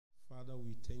Father,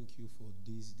 we thank you for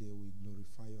this day. We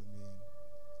glorify your name.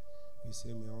 We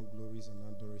say, may all glories and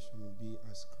adoration be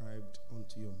ascribed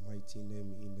unto your mighty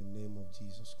name in the name of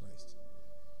Jesus Christ.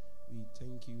 We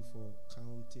thank you for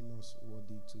counting us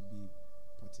worthy to be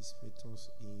participators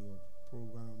in your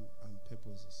program and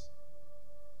purposes.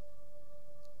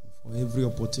 And for every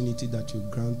opportunity that you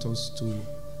grant us to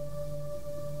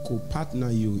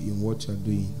co-partner you in what you are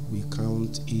doing, we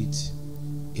count it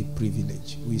a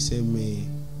privilege. We say, may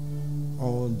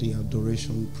all the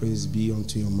adoration, praise be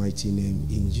unto your mighty name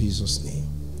in Jesus' name.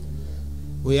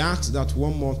 We ask that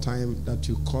one more time that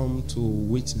you come to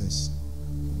witness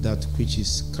that which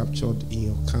is captured in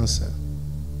your counsel,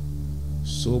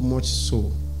 so much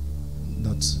so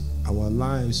that our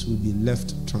lives will be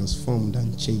left transformed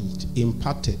and changed,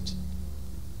 imparted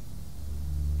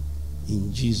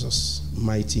in Jesus'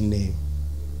 mighty name.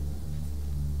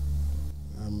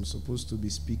 I'm supposed to be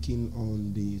speaking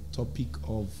on the topic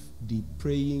of the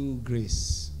praying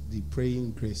grace. The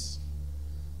praying grace.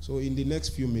 So in the next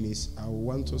few minutes, I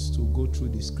want us to go through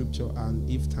the scripture, and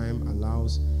if time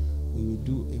allows, we will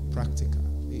do a practical.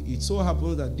 It so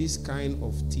happens that this kind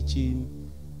of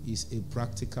teaching is a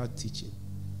practical teaching.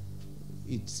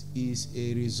 It is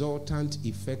a resultant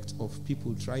effect of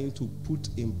people trying to put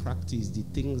in practice the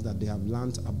things that they have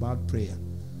learned about prayer.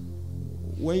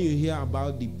 When you hear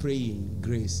about the praying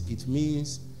grace, it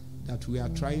means that we are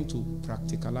trying to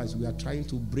practicalize. We are trying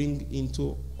to bring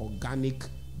into organic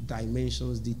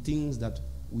dimensions the things that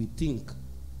we think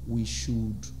we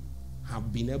should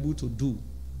have been able to do.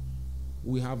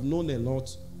 We have known a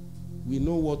lot. We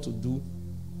know what to do,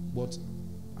 but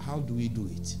how do we do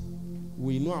it?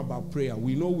 We know about prayer.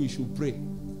 We know we should pray.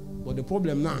 But the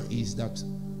problem now is that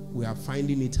we are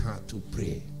finding it hard to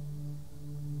pray.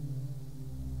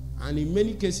 And in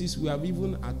many cases, we have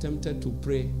even attempted to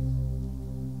pray,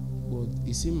 but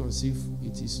it seems as if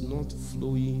it is not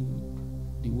flowing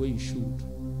the way it should.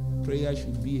 Prayer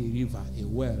should be a river, a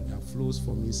well that flows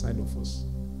from inside of us.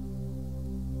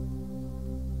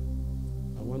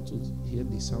 I want to hear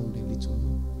the sound a little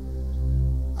more.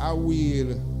 I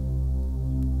will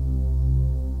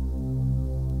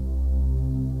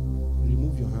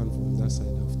remove your hand from that side.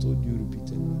 I've told you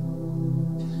repeatedly.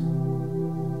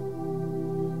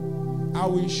 I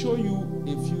will show you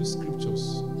a few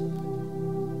scriptures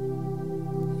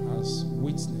as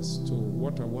witness to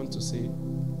what I want to say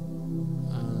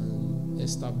and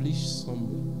establish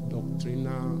some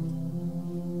doctrinal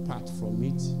part from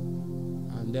it,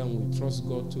 and then we trust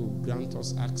God to grant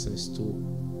us access to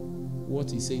what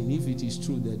He's saying. If it is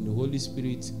true, then the Holy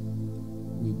Spirit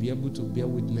will be able to bear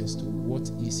witness to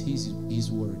what is His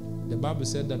word. The Bible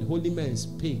said that holy men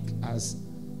spake as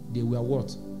they were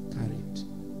what? Carried.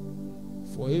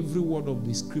 For every word of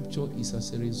the scripture is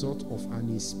as a result of an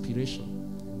inspiration.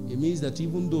 It means that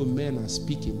even though men are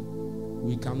speaking,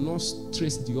 we cannot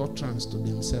trace the utterance to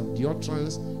themselves. The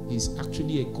utterance is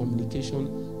actually a communication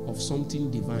of something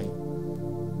divine.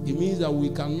 It means that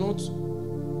we cannot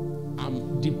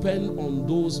depend on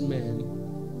those men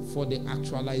for the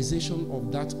actualization of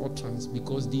that utterance,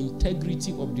 because the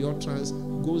integrity of the utterance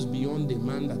goes beyond the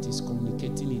man that is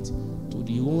communicating it to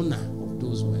the owner of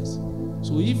those words.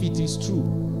 So if it is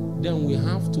true, then we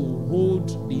have to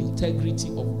hold the integrity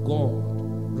of God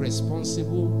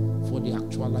responsible for the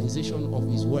actualization of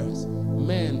His words.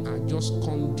 Men are just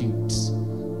conduits.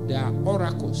 They are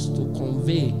oracles to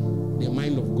convey the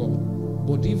mind of God.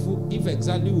 But if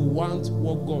exactly we want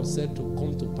what God said to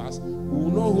come to pass, we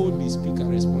will not hold the speaker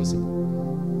responsible.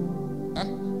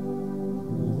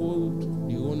 We will hold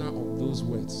the owner of those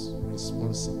words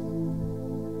responsible.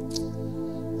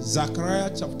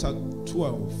 Zechariah chapter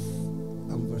 12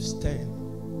 and verse 10.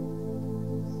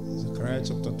 Zechariah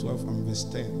chapter 12 and verse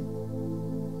 10.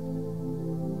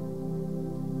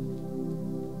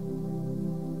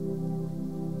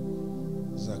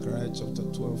 Zechariah chapter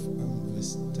 12 and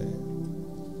verse 10.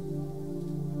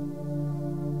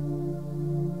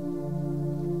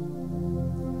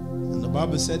 And the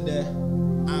Bible said there,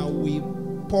 I will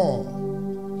pour.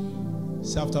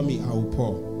 Say after me, I will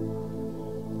pour.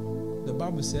 The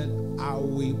Bible said, I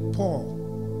will pour.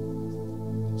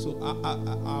 So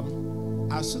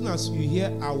as soon as you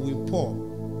hear I will pour,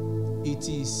 it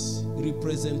is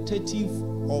representative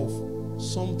of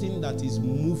something that is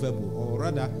movable, or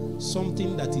rather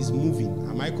something that is moving.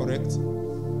 Am I correct?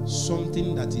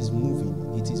 Something that is moving.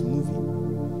 It is moving.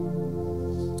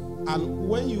 And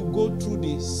when you go through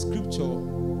the scripture,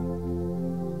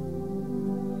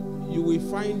 you will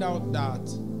find out that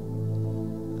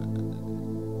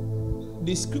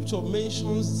the scripture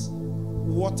mentions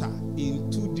water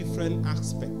in two different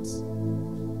aspects.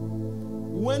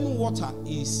 When water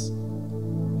is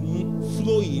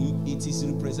it is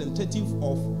representative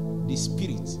of the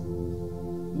spirit.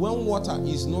 When water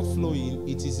is not flowing,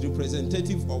 it is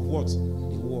representative of what?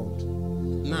 The word.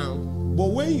 Now,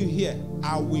 but when you hear,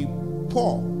 I will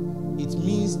pour, it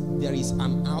means there is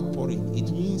an outpouring.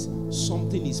 It means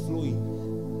something is flowing.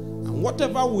 And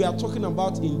whatever we are talking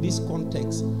about in this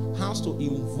context has to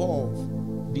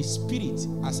involve the spirit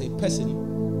as a person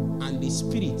and the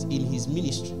spirit in his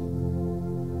ministry.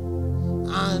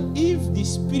 And if the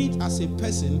spirit as a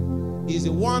person is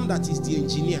the one that is the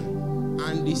engineer,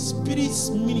 and the spirit's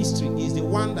ministry is the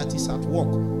one that is at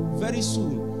work, very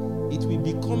soon it will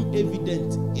become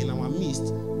evident in our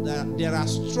midst that there are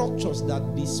structures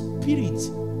that the spirit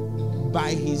by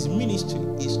his ministry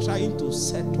is trying to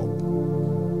set up.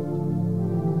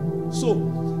 So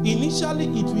initially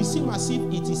it will seem as if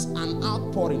it is an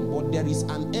outpouring, but there is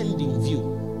an end in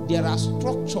view. There are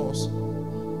structures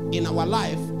in our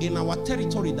life, in our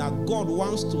territory, that God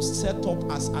wants to set up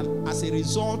as a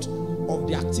result of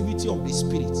the activity of the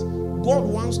Spirit. God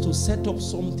wants to set up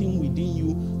something within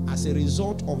you as a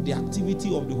result of the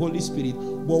activity of the Holy Spirit.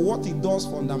 But what it does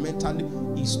fundamentally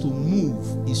is to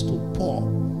move, is to pour.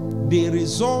 The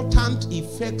resultant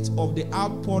effect of the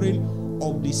outpouring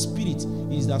of the Spirit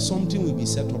is that something will be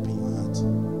set up in your heart.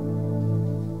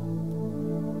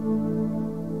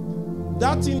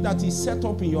 That thing that is set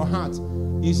up in your heart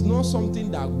is not something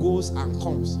that goes and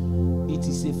comes. It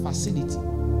is a facility.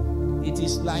 It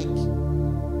is like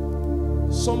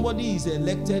somebody is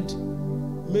elected,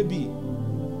 maybe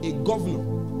a governor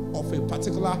of a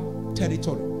particular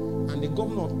territory, and the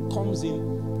governor comes in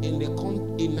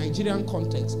Nigerian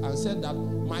context and said that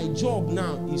my job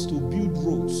now is to build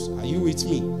roads. Are you with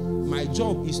me? My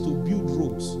job is to build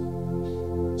roads.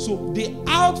 So the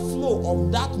outflow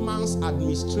of that man's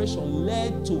administration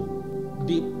led to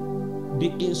the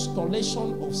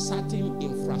installation of certain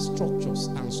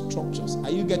infrastructures and structures. Are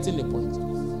you getting the point?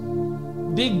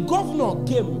 The governor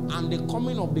came, and the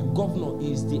coming of the governor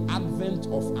is the advent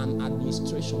of an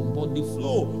administration, but the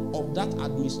flow of that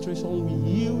administration will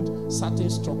yield certain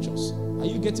structures. Are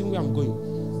you getting where I'm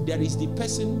going? There is the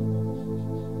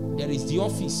person, there is the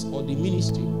office or the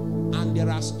ministry, and there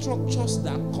are structures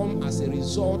that come as a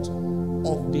result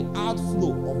of the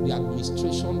outflow of the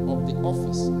administration of the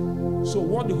office. So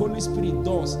what the Holy Spirit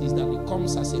does is that it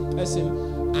comes as a person,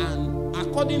 and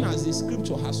according as the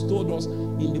scripture has told us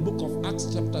in the book of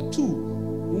Acts chapter 2,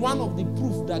 one of the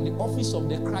proof that the office of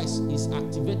the Christ is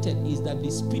activated is that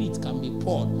the Spirit can be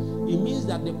poured. It means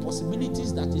that the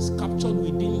possibilities that is captured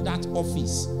within that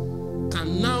office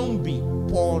can now be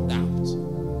poured out.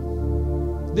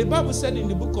 The Bible said in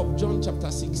the book of John chapter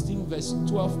 16 verse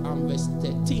 12 and verse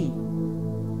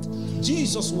 13,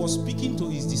 Jesus was speaking to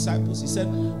his disciples. He said,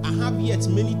 I have yet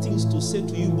many things to say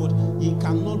to you, but ye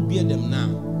cannot bear them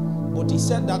now. But he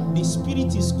said that the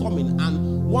Spirit is coming,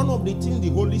 and one of the things the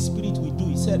Holy Spirit will do,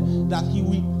 he said that he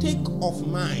will take of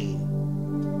mine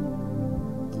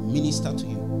and minister to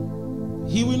you.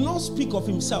 He will not speak of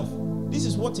himself. This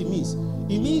is what it means.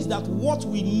 It means that what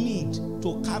we need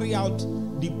to carry out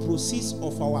the process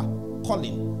of our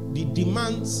calling, the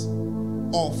demands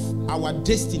of our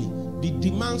destiny, the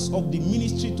demands of the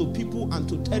ministry to people and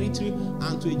to territory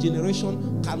and to a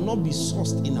generation cannot be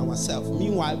sourced in ourselves.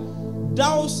 Meanwhile,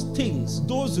 those things,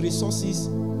 those resources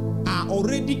are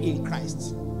already in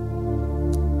Christ.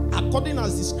 According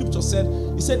as the scripture said,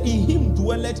 he said, in him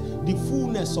dwelleth the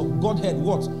fullness of Godhead,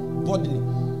 what? Bodily.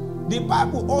 The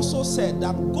Bible also said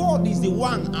that God is the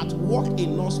one at work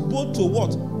in us, both to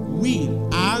what?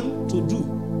 Will and to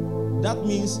do. That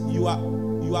means you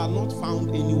are not found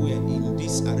anywhere in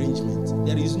this arrangement.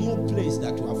 There is no place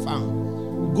that you are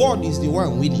found. God is the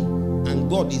one willing, and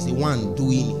God is the one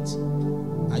doing it.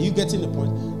 Are you getting the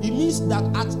point? It means that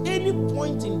at any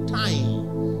point in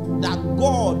time that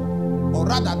God, or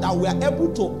rather that we are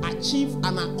able to achieve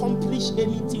and accomplish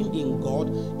anything in God,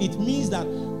 it means that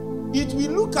it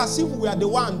will look as if we are the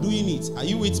one doing it. Are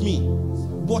you with me?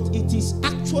 But it is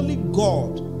actually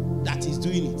God that is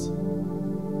doing it.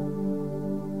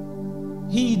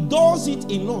 He does it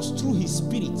in us through his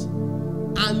Spirit.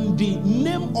 And the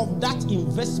name of that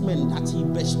investment that he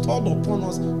bestowed upon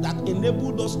us, that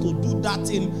enabled us to do that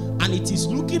thing, and it is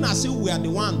looking as if we are the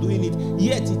one doing it,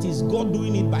 yet it is God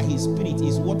doing it by his Spirit,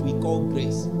 is what we call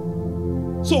grace.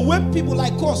 So when people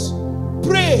like us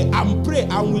pray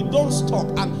and we don't stop,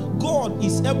 and God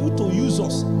is able to use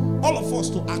us, all of us,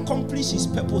 to accomplish his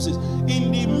purposes.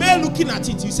 In the male looking at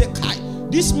it, you say, Kai,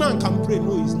 this man can pray.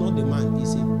 No, he's not the man.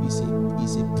 He's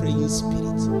a praying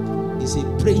spirit. He's a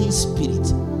praying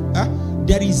spirit.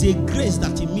 There is a grace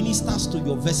that he ministers to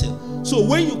your vessel. So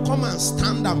when you come and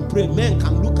stand and pray, men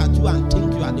can look at you and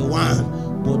think you are the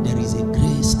one. But there is a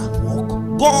grace at work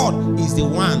God is the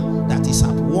one that is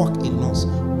at work in us,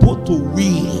 both to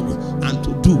will and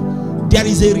to do. There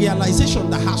is a realization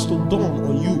that has to dawn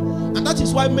on you. And that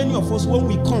is why many of us, when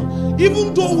we come,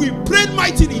 even though we prayed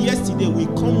mightily yesterday, we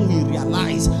come, we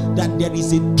realize that there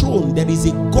is a throne, there is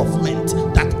a government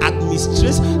that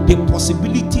administrates the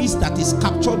possibilities that is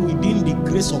captured within the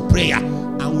grace of prayer.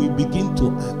 And we begin to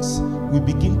ask, we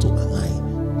begin to align.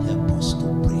 Help us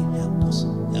to pray, help us,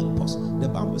 help us. The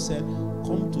Bible said,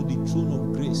 come to the throne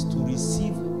of grace to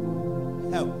receive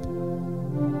help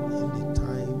in the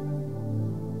time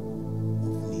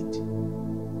of need.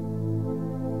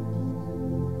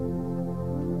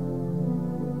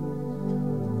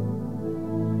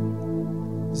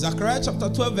 Zechariah chapter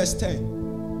 12 verse 10.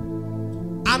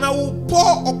 And I will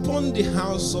pour upon the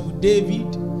house of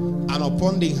David and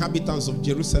upon the inhabitants of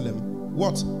Jerusalem.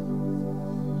 What?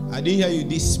 I didn't hear you.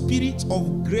 The spirit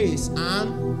of grace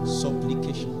and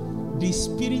supplication. The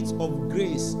spirit of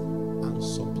grace and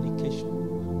supplication.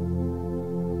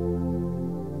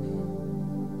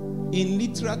 In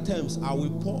literal terms, I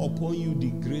will pour upon you the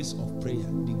grace of prayer,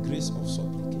 the grace of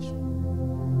supplication.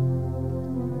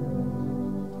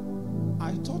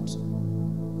 I thought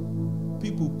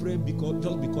people pray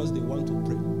just because they want to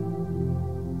pray.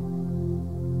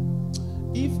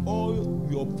 If all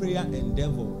your prayer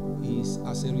endeavor is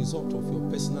as a result of your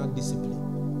personal discipline,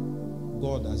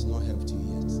 God has not helped you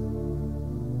yet.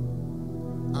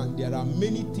 And there are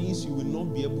many things you will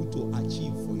not be able to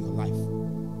achieve for your life.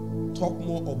 Talk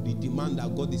more of the demand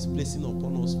that God is placing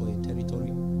upon us for a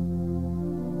territory,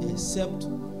 except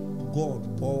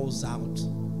God pours out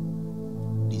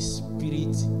the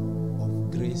spirit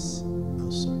of grace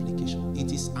and supplication.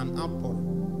 It is an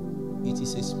outpouring. It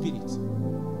is a spirit.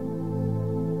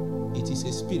 It is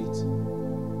a spirit.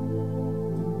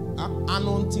 And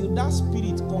until that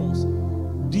spirit comes,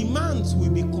 demands will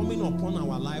be coming upon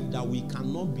our life that we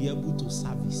cannot be able to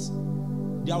service.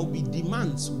 There will be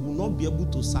demands we will not be able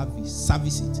to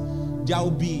service it. There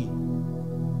will be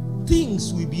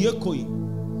things will be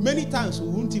echoing. Many times we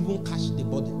won't even catch the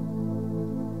burden.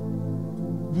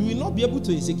 We will not be able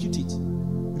to execute it.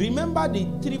 Remember the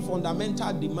three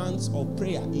fundamental demands of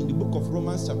prayer in the book of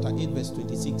Romans chapter 8 verse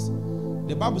 26.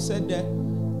 The Bible said there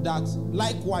that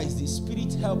likewise the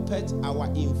Spirit helpeth our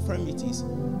infirmities,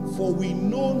 for we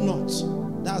know not.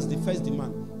 That's the first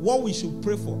demand. What we should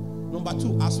pray for. Number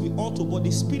two, as we ought to, but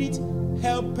the Spirit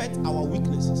helpeth our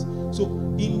weaknesses. So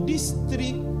in these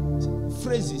three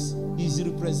phrases is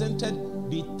represented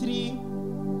the three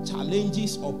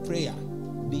challenges of prayer.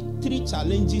 The three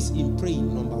challenges in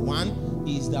praying. Number one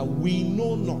is that we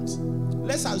know not.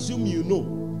 Let's assume you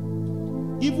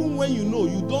know. Even when you know,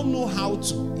 you don't know how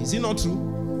to. Is it not true?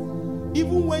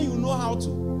 Even when you know how to,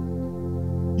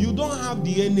 you don't have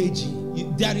the energy.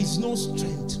 There is no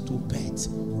strength to bet.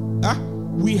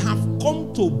 We have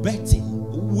come to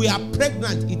betting. We are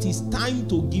pregnant. It is time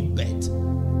to give birth.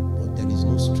 But there is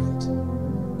no strength.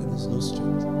 There is no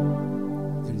strength.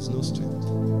 There is no strength.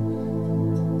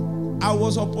 I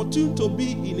was opportune to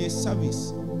be in a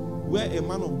service where a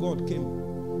man of God came.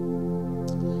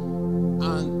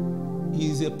 And he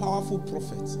is a powerful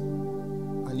prophet.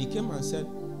 And he came and said,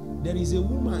 there is a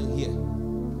woman here.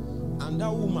 And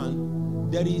that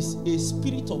woman, there is a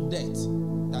spirit of death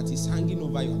that is hanging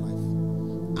over your life.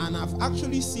 And I've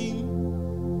actually seen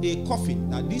a coffin,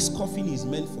 that this coffin is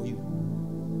meant for you.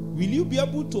 Will you be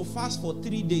able to fast for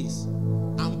 3 days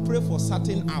and pray for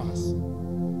certain hours?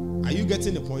 Are you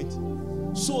getting the point?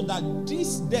 So that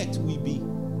this death will be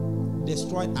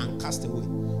destroyed and cast away.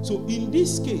 So in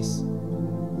this case,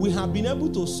 we have been able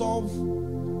to solve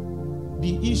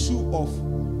the issue of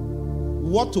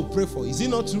what to pray for. Is it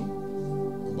not true?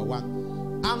 Number one.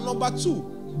 And number two,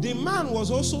 the man was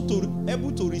also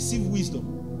able to receive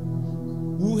wisdom.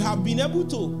 We have been able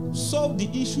to solve the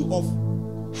issue of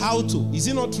how to. Is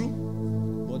it not true?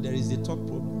 But there is a third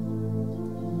problem.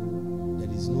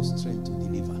 There is no strength to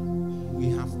deliver. We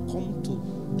have come to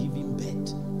give him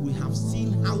birth. We have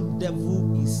seen how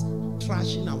devil is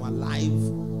trashing our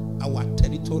life, our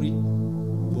territory,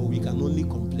 but we can only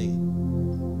complain.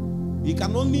 We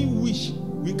can only wish.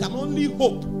 We can only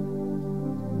hope.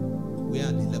 We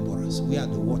are the laborers. We are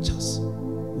the watchers.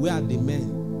 We are the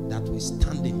men that will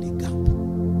stand in the gap.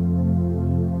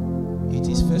 It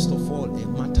is first of all a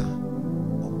matter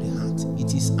of the heart.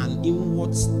 It is an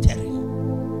inward stirring.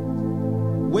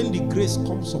 When the grace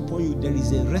comes upon you, there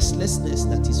is a restlessness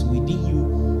that is within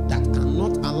you that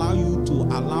cannot allow you to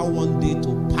allow one day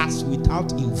to pass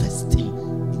without investing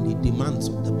in the demands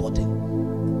of the burden.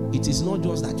 It is not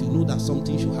just that you know that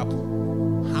something should happen.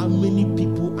 How many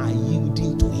people are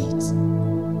yielding to it?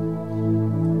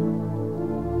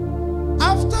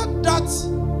 After that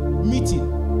that meeting,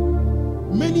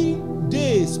 many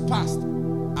days passed,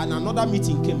 and another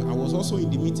meeting came. I was also in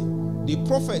the meeting. The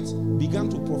prophet began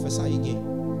to prophesy again.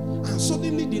 And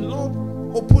suddenly the Lord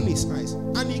opened his eyes,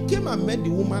 and he came and met the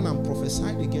woman and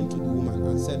prophesied again to the woman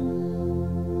and said,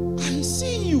 I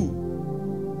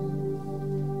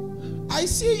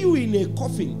see you in a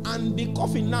coffin, and the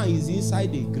coffin now is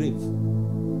inside a grave.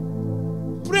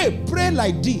 Pray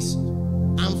like this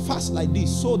and fast like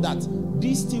this, so that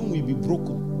this thing will be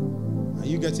broken. Are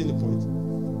you getting the point?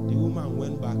 The woman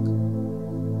went back,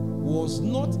 was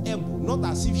not able, not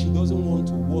as if she doesn't want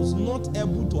to, was not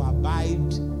able to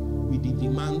abide with the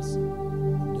demands of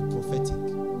the prophetic,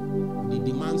 with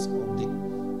the demands of the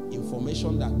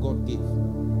information that God gave.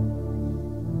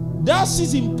 That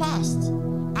season passed.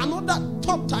 Another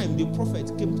third time, the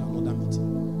prophet came to another meeting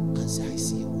and said, I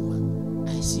see a woman.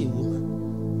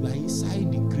 You are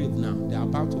inside the grave now. They are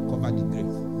about to cover the grave.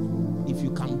 If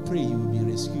you can pray, you will be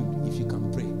rescued. If you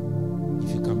can pray.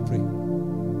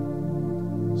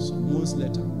 Some months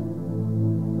later,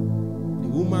 the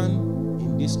woman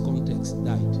in this context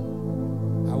died.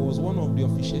 I was one of the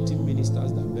officiating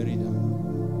ministers that buried her.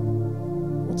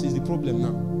 What is the problem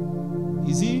now?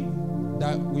 Is it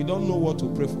that we don't know what to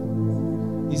pray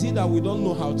for? Is it that we don't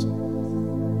know how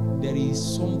to? There is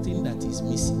something that is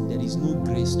missing. There is no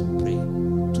grace to pray.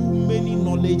 Too many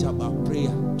knowledge about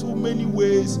prayer. Too many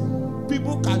ways.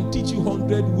 People can teach you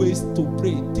 100 ways to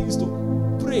pray. Things to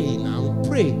pray now.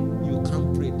 Pray. You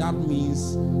can't pray. That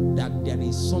means that there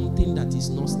is something that is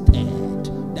not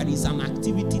stirred. There is an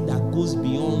activity that goes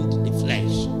beyond the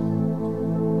flesh.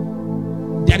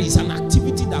 There is an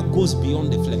activity that goes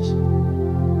beyond the flesh.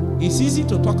 It's easy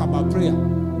to talk about prayer.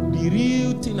 The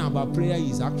real thing about prayer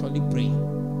is actually praying.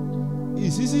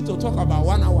 It's easy to talk about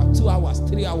 1 hour, 2 hours,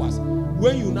 3 hours.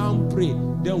 When you now pray,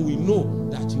 then we know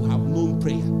that you have known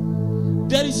prayer.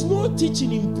 There is no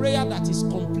teaching in prayer that is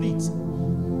complete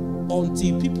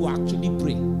until people actually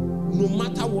pray. No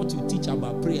matter what you teach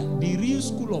about prayer, the real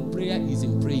school of prayer is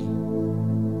in praying.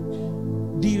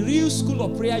 The real school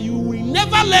of prayer, you will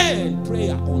never learn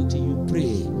prayer until you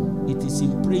pray. It is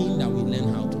in praying that we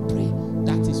learn how to pray.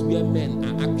 That is where men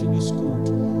are actually schooled.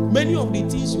 Many of the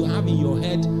things you have in your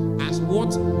head as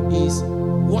what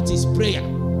is prayer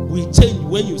will change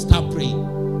when you start praying.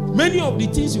 Many of the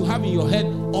things you have in your head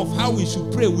of how we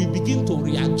should pray will begin to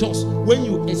readjust when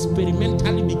you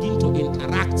experimentally begin to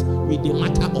interact with the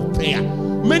matter of prayer.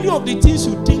 Many of the things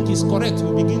you think is correct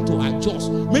will begin to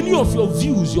adjust. Many of your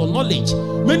views, your knowledge,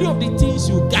 many of the things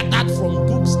you gathered from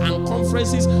books and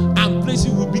conferences and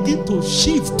places will begin to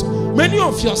shift. Many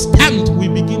of your stand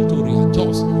will begin to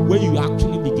readjust when you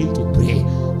actually begin to pray.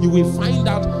 You will find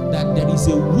out that there is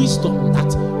a wisdom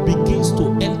that begins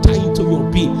to enter into your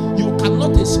being. You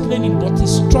cannot explain it, but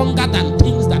it's stronger than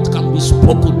things that can be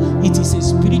spoken. It is a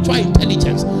spiritual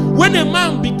intelligence. When a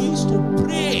man begins to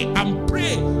pray and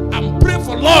pray and pray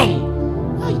for long,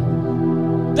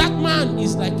 that man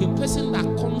is like a person that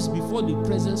comes before the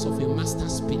presence of a master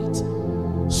spirit.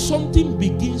 Something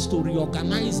begins to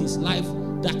reorganize his life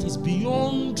that is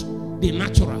beyond the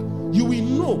natural. You will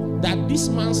know that this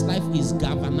man's life is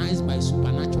galvanized by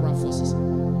supernatural forces.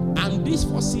 And these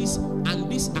forces and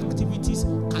these activities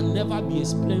can never be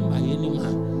explained by any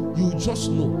man. You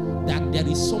just know that there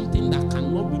is something that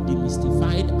cannot be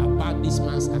demystified about this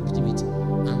man's activity.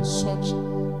 And such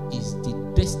is the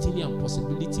destiny and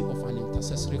possibility of an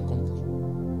intercessory company.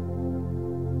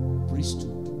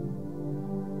 Priesthood.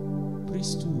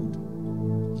 Priesthood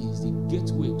is the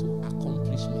gateway to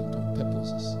accomplishment of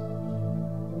purposes.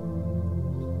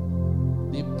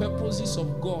 The purposes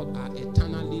of God are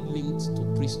eternally linked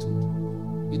to priesthood.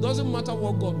 It doesn't matter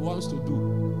what God wants to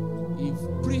do.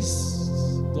 If priest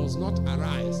does not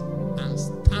arise and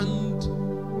stand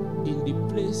in the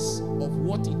place of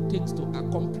what it takes to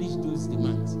accomplish those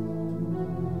demands,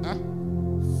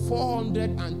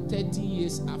 430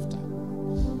 years after,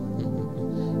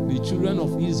 the children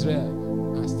of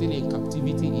Israel are still in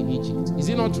captivity in Egypt. Is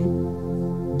it not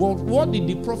true? But what did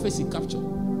the prophecy capture?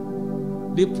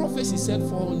 The prophecy said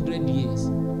 400 years,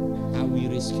 I will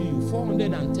rescue you.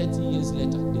 430 years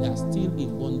later, they are still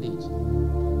in bondage.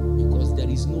 Because there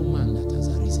is no man that has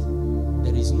arisen.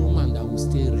 There is no man that will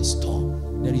stay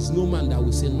restored. There is no man that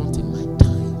will say, not in my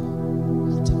time.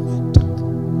 Not in my time.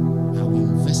 I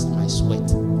will invest my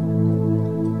sweat.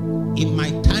 In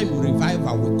my time,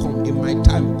 revival will come. In my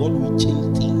time, God will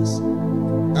change things.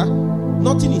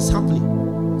 Nothing is happening.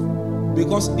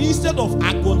 Because instead of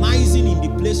agonizing in the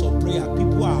place of prayer,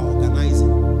 people are organizing.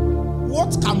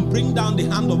 What can bring down the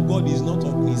hand of God is not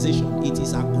organization, it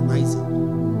is agonizing.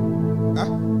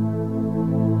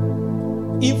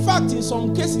 In fact, in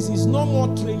some cases, it's no more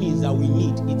trainings that we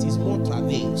need. It is more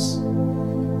travails.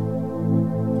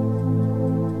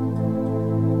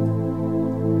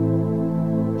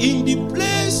 In the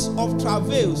place of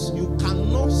travails, you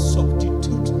cannot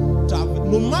substitute travail.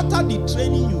 No matter the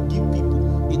training you give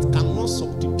people, it cannot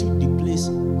substitute the place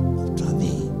of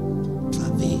travail.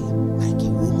 Travail, like a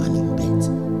woman in bed.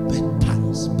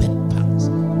 Bedpans, bedpans,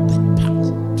 bedpans.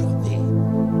 Travail,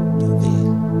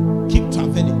 travail. Keep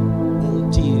traveling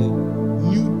until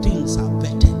new things are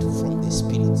bettered from the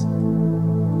Spirit.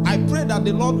 I pray that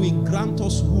the Lord will grant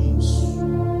us wombs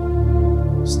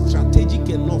strategic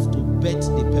enough to bet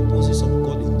the purposes of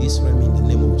God in this realm in the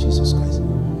name of Jesus Christ.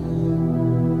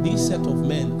 This set of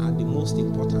men are the most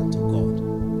important to God.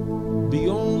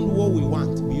 Beyond what we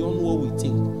want, beyond what we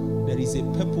think, there is a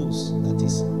purpose that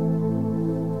is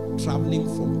traveling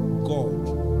from God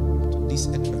to this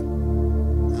earth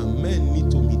realm. And men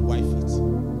need to midwife it.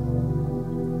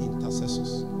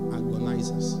 Intercessors,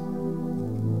 agonizers.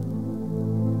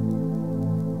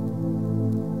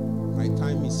 My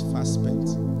time is fast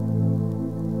spent.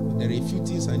 There are a few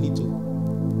things I need to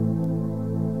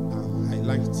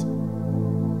highlight.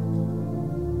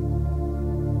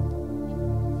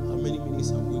 How many minutes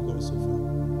have we gone so far?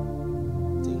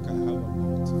 I think I have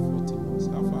about 40 minutes.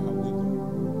 How far have we gone?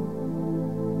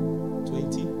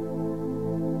 20?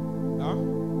 Huh?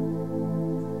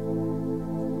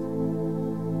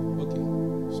 Okay,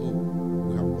 so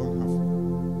we have gone halfway.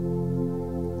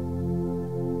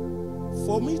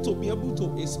 For me to be able to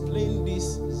explain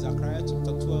this, Zechariah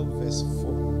chapter 12, verse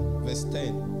 4, verse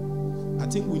 10, I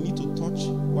think we need to touch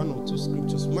one or two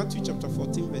scriptures. Matthew chapter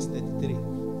 14, verse 33.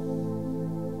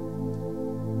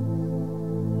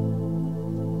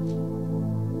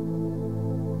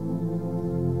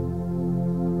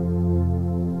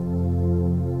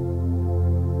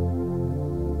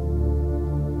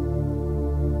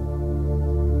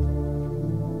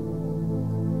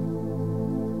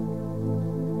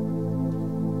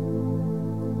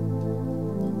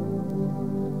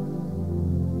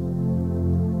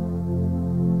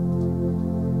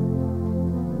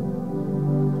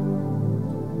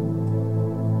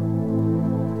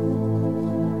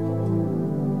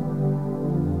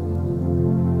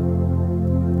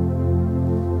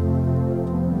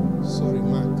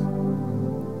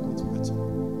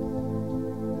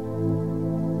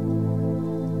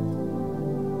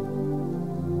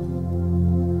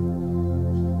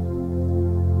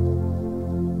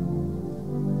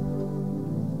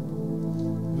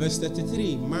 Verse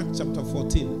 33, Mark chapter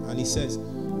 14, and he says,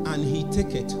 and he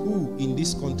taketh, who in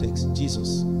this context?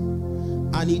 Jesus.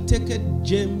 And he taketh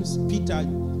James, Peter,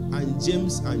 and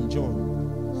James and John.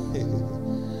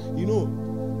 You know,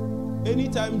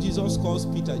 anytime Jesus calls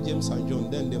Peter, James, and John,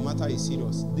 then the matter is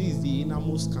serious. This is the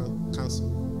innermost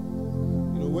council.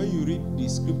 You know, when you read the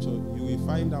scripture, you will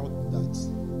find out that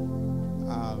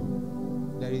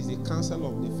there is a council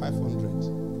of the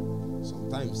 500.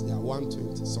 Sometimes they are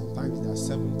 120, sometimes they are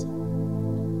 70.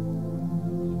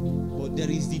 But there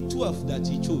is the 12 that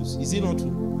he chose. Is it not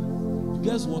true?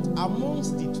 Guess what?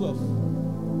 Amongst the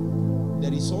 12,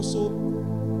 there is also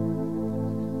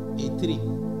a 3.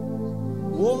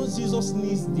 Once Jesus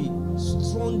needs the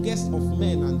strongest of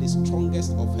men and the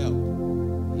strongest of help,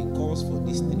 he calls for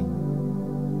these 3.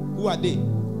 Who are they?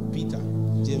 Peter,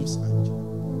 James, and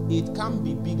John. It can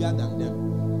be bigger than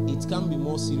them. It can be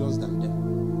more serious than them.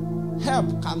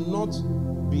 Help cannot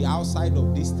be outside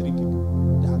of these 3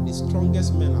 people. They are the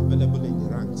strongest men available in the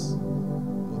ranks.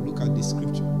 But look at the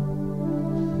scripture.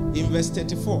 In verse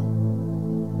 34.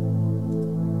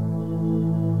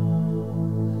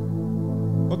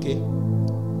 Okay.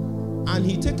 And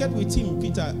he taketh with him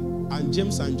Peter and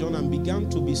James and John, and began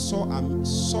to be sore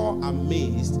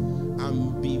amazed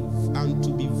and to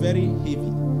be very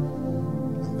heavy.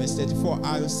 Verse 34,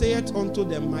 and saith unto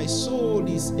them, my soul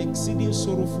is exceeding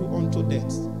sorrowful unto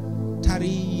death. Tarry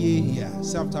ye here.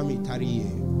 Say after me, tarry ye.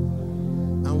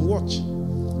 And watch.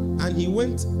 And he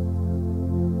went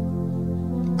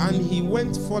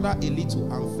further a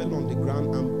little and fell on the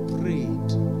ground and prayed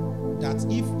that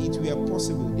if it were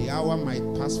possible, the hour might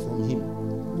pass from him.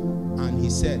 And he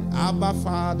said, Abba,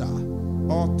 Father,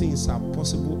 all things are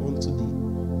possible unto thee.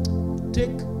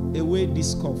 Take away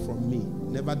this cup from me.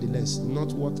 Nevertheless,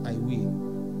 not what I will,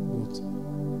 but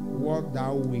what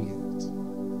thou wilt.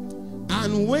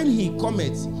 And when he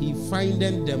cometh, he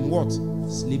findeth them what?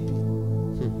 Sleeping.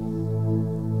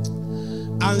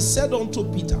 And said unto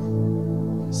Peter,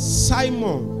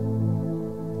 Simon,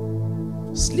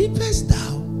 sleepest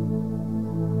thou?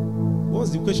 What's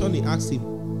the question he asked him?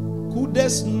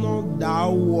 Couldest not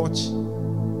thou watch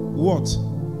what?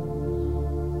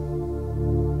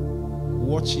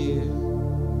 watch here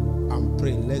and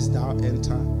pray, lest thou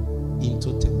enter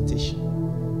into temptation.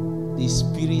 The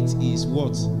spirit is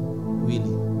what?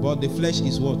 Willing. But the flesh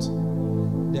is what?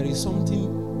 There is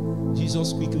something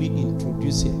Jesus quickly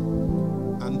introduced here.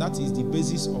 And that is the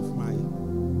basis of my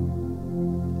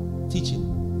teaching.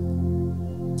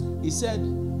 He said,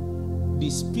 the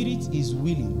spirit is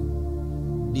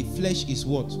willing, the flesh is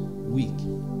what? Weak.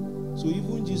 So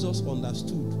even Jesus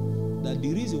understood that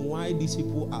the reason why these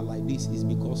people are like this is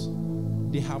because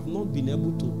they have not been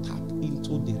able to tap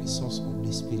into the resource of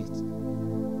the spirit.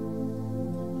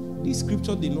 This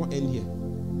scripture did not end here.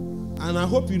 And I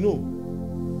hope you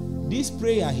know, this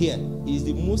prayer here is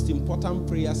the most important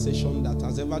prayer session that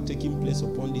has ever taken place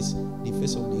upon the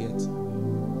face of the earth.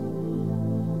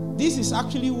 This is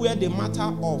actually where the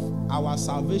matter of our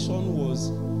salvation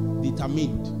was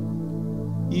determined.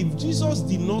 If Jesus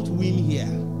did not win here,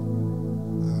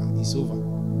 it's over.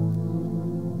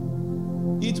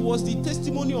 It was the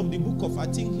testimony of the book of, I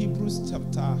think, Hebrews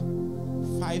chapter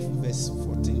 5 verse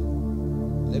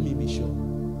 14. Let me be sure.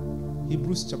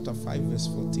 Hebrews chapter 5 verse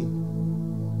 14.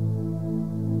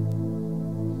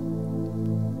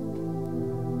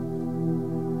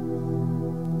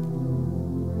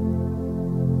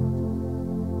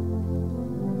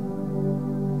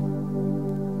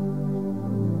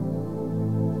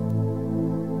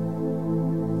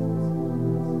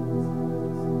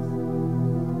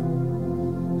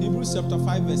 Chapter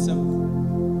 5 verse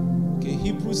 7. Okay,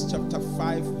 Hebrews chapter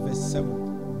 5 verse 7.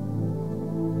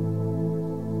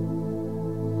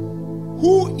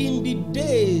 Who in the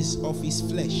days of his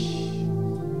flesh,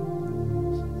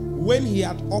 when he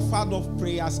had offered up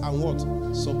prayers and what?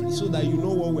 So that you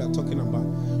know what we are talking about.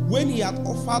 When he had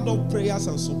offered up prayers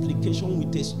and supplication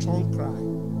with a strong cry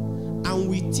and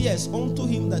with tears unto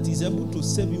him that is able to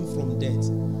save him from death,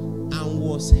 and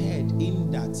was heard in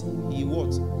that he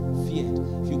what? Feared.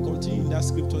 If you continue in that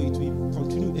scripture, it will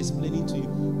continue explaining to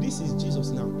you. This is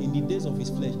Jesus now. In the days of his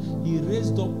flesh, he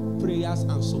raised up prayers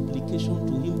and supplication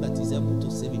to him that is able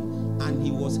to save him, and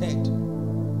he was heard.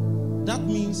 That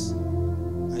means,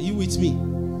 are you with me?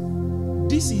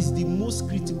 This is the most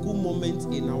critical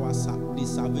moment in our the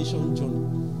salvation journey,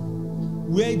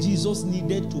 where Jesus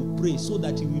needed to pray so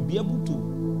that he will be able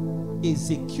to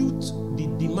execute the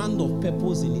demand of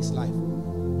purpose in his life.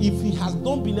 If he has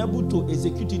not been able to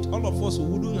execute it, all of us who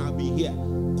wouldn't have been here,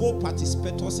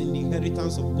 co-participators in the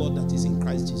inheritance of God that is in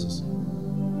Christ Jesus.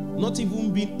 Not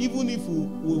even being, even if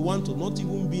we want to, not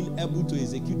even being able to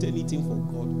execute anything for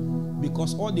God,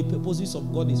 because all the purposes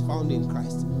of God is found in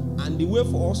Christ. And the way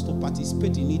for us to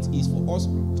participate in it is for us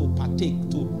to partake,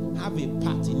 to have a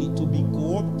part in it, to be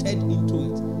co-opted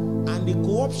into it. And the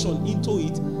co-option into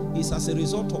it is as a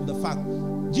result of the fact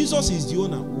Jesus is the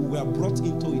owner. We were brought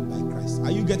into it by Christ.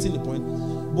 Are you getting the point?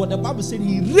 But the Bible said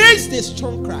he raised a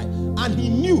strong cry, and he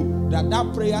knew that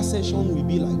that prayer session will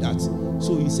be like that.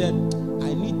 So he said,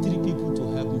 I need 3 people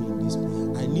to help me in this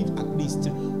prayer. I need at least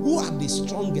 3. Who are the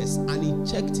strongest? And he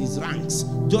checked his ranks.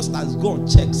 Just as God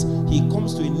checks, he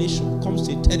comes to a nation, comes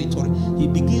to a territory. He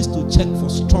begins to check for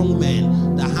strong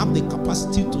men that have the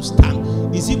capacity to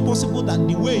stand. Is it possible that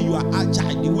the way you are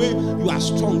agile, the way you are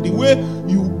strong, the way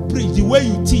you preach, the way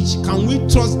you teach, can we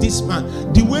trust this man?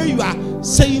 The way you are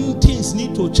saying things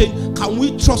need to change, can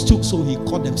we trust you? So he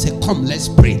called them, say, come, let's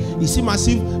pray. It seems as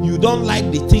if you don't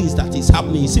like the things that is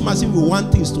happening. It seems as if you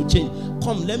want things to change.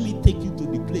 Come, let me take you to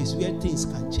the place where things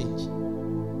can change.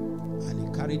 And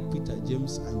he carried Peter,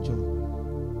 James, and John.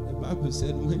 The Bible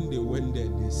said when they went there,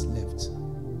 they slept.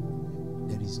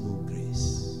 There is no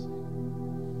grace.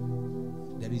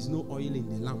 There is no oil in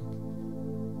the lamp.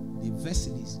 The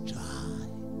vessel is dry,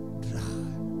 dry,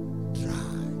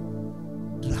 dry,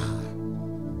 dry.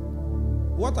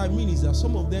 What I mean is that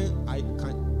some of them,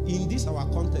 in this our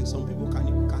context, some people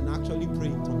can actually pray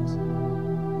in tongues.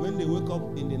 When they wake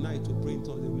up in the night to pray in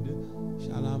tongues, they will do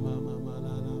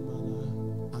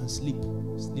and sleep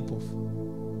off.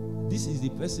 This is the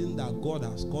person that God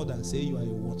has called and say you are a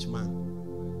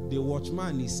watchman. The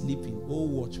watchman is sleeping. Oh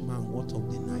watchman, what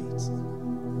of the night?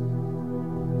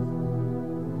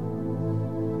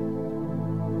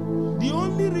 The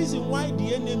only reason why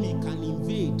the enemy can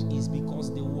invade is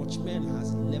because the watchman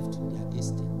has left their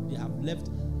estate. They have left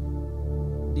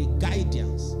the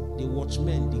guardians, the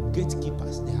watchmen, the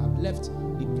gatekeepers. They have left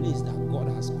the place that God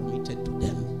has committed to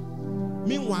them.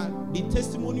 Meanwhile, the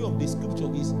testimony of the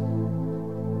scripture is,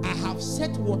 I have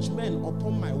set watchmen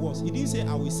upon my walls. He didn't say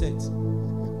I will set.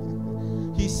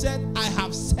 He said, I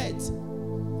have set.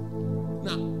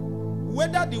 Now,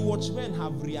 whether the watchmen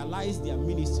have realized their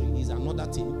ministry is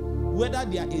another thing. Whether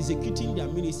they are executing their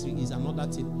ministry is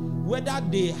another thing. Whether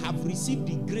they have received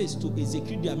the grace to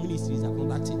execute their ministry is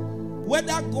another thing.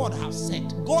 Whether God has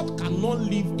said, God cannot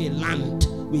leave a land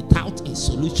without a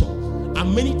solution.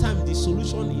 And many times the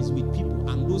solution is with people,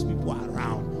 and those people are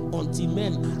around until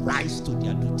men arise to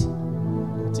their duty.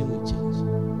 Nothing will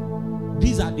change.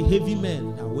 These are the heavy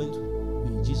men that went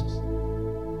with Jesus.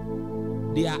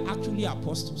 They are actually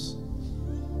apostles.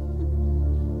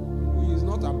 It is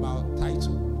not about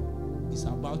title. It's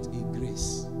about a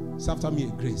grace. It's after me,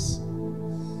 a grace.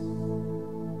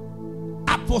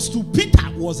 Apostle Peter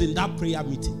was in that prayer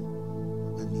meeting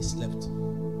and he slept.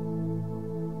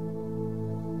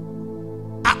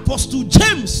 Apostle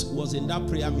James was in that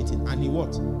prayer meeting and he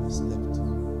what? He slept.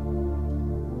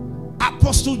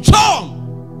 Apostle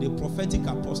John, the prophetic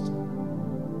apostle,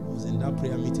 was in that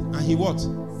prayer meeting and he what?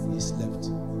 He slept.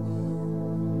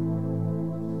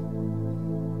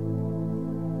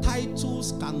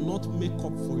 Titles cannot make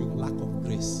up for your lack of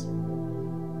grace.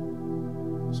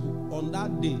 So on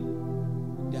that day,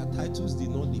 their titles did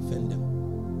not defend them.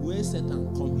 When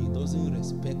Satan comes, he doesn't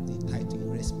respect the title. He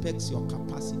respects your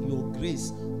capacity, your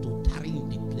grace to tarry in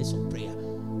the place of prayer.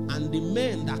 And the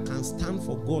men that can stand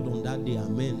for God on that day are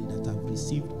men that have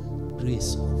received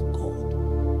grace of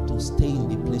God to stay in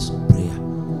the place of prayer.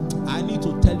 I need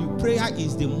to tell you, prayer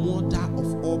is the mother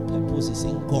of all purposes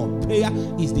in God. Prayer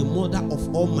is the mother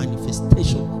of all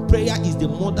manifestation. Prayer is the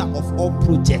mother of all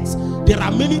projects. There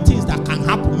are many things that can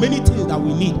happen, many things that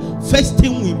we need. First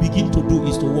thing we begin to do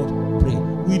is to what? Pray.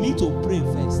 We need to pray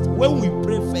first. When we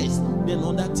pray first, then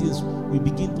other things we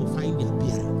begin to find their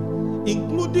bearing.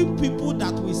 Including people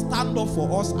that will stand up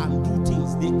for us and do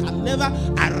things. They can never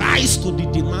arise to the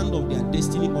demand of their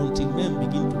destiny until men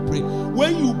begin to pray.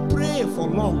 When you pray for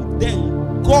long, then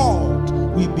God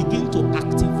will begin to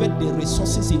activate the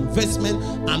resources, investment,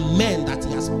 and men that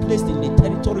he has placed in the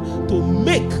territory to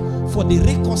make for the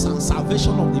recourse and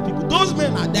salvation of the people. Those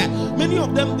men are there. Many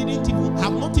of them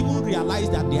have not even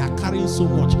realized that they are carrying so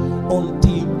much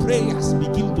until prayers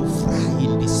begin to fry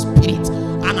in the spirit.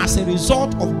 And as a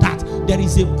result of that, there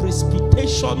is a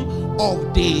precipitation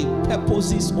of the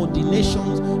purposes,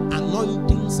 ordinations,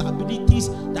 anointings, abilities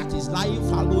that is lying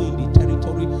fallow in the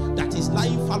territory, that is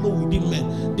lying fallow within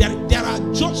men. There are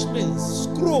judgments,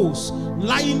 scrolls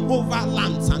lying over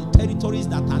lands and territories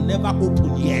that are never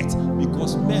open yet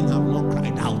because men have not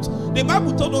cried out. The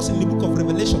Bible told us in the book of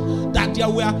Revelation that there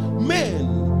were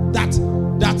men that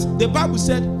the Bible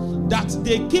said that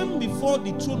they came before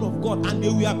the throne of God and they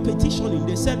were petitioning.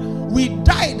 They said, we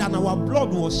died and our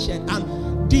blood was shed, and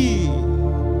the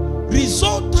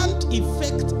resultant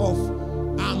effect of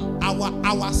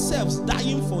ourselves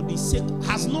dying for the sake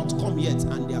has not come yet,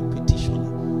 and they are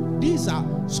petitioning. These are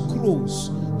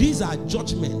scrolls, these are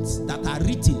judgments that are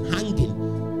written, hanging,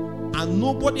 and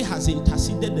nobody has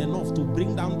interceded enough to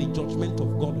bring down the judgment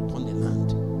of God upon the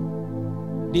land.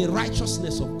 The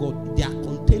righteousness of God, they are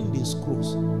contained in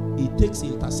scrolls. It takes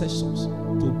intercessions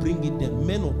to bring it there.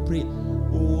 Men of prayer,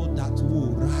 oh, that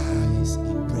will rise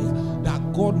in prayer, that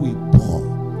God will pour,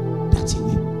 that he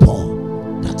will pour,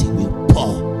 that he will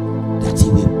pour, that he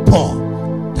will pour,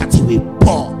 that he will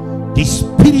pour the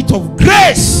spirit of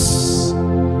grace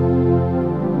and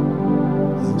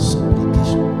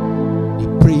supplication. The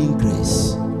praying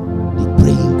grace, the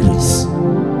praying grace,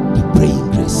 the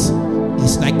praying grace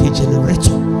is like a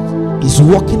generator. It's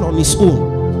working on its own.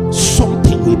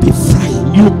 Something will be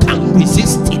frying. You can't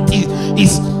resist it.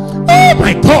 It's oh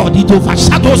my God, it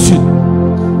overshadows you.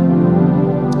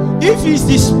 If it's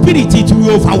the spirit, it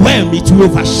will overwhelm, it will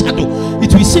overshadow.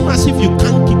 It will seem as if you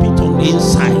can't keep it on the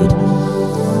inside.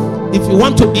 If you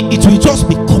want to, it will just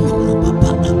be coming.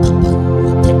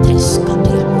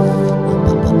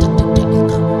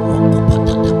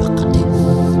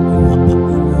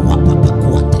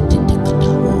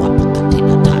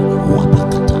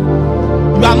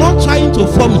 You are not trying to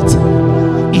form it.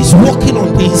 It's working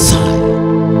on the inside.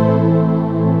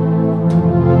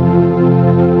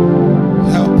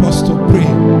 Help us to pray.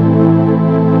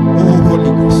 Oh Holy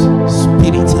Ghost,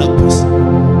 Spirit, help us.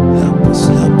 Help us,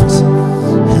 help us.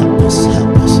 Help us,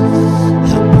 help us.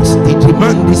 Help us. The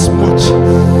demand is much.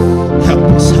 Help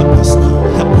us now.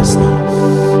 Help us now.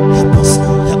 Help us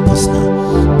now. Help us now.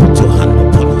 Put your hand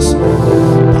upon us.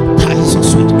 Baptize us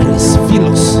with grace. Fill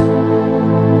us.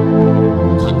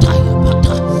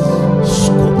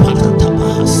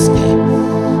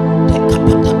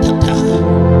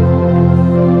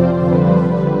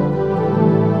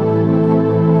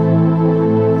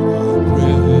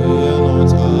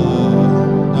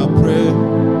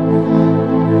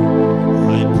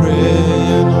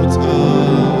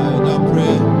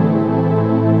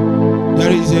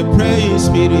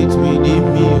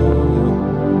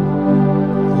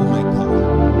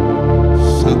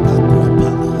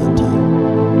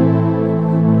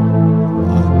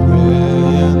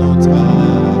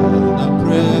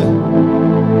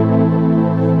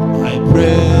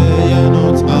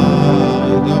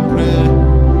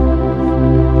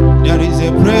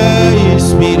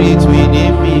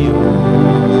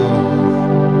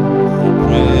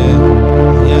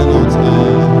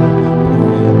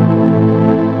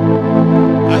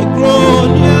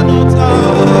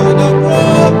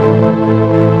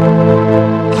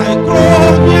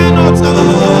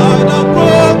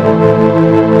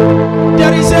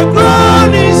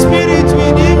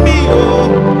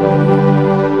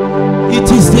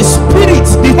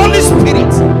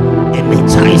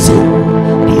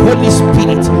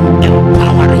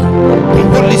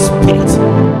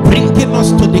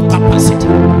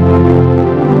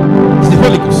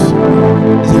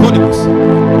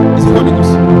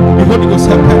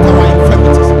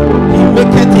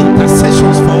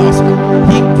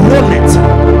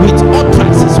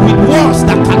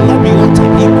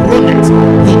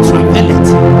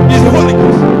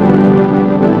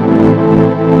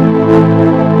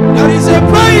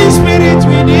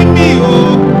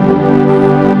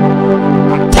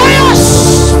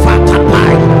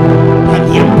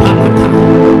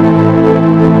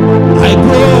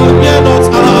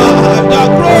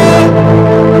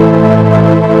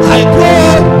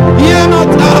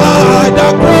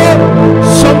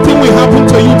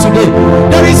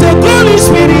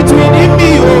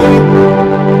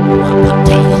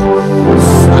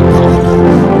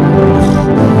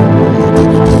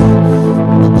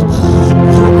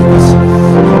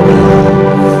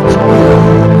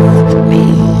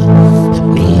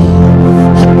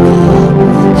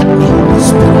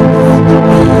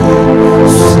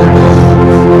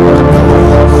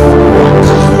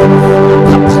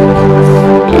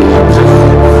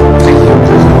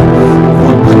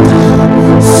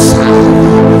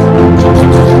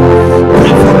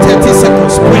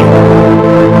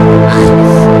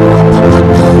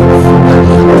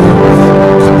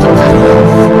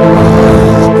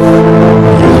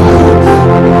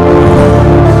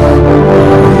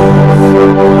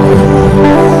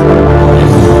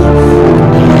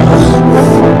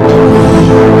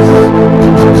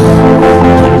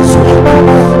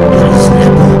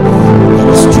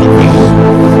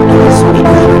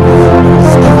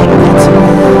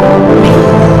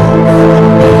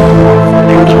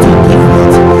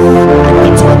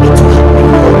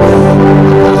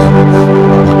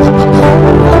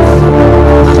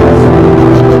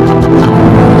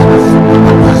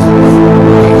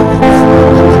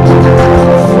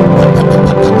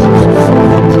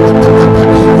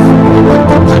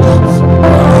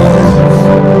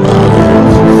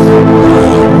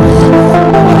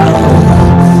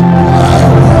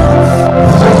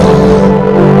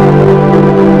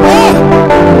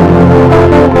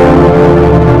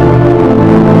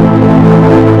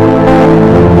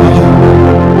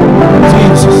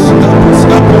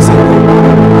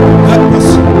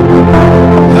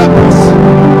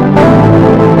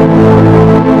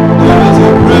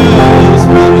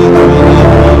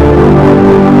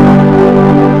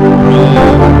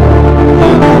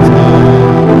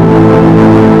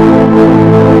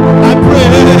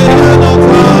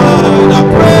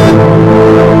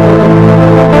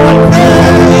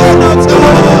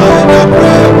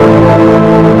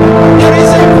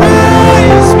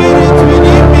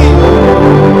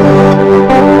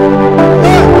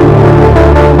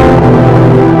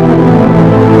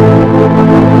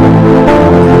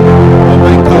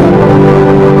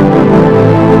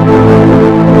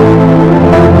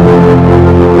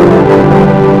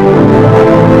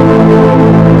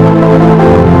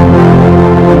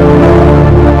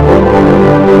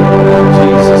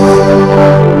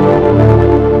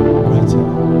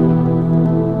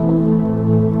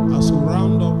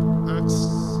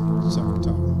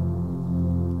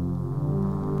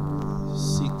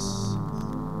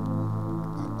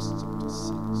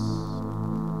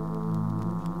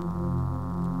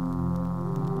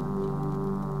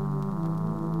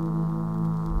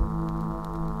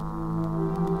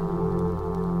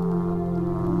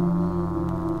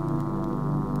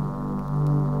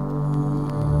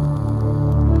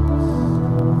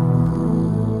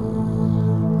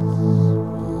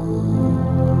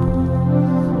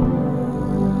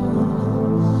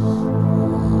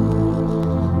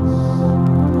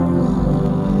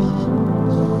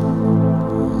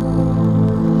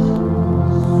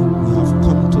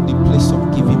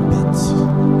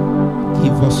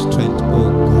 Give us strength, oh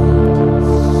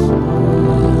God.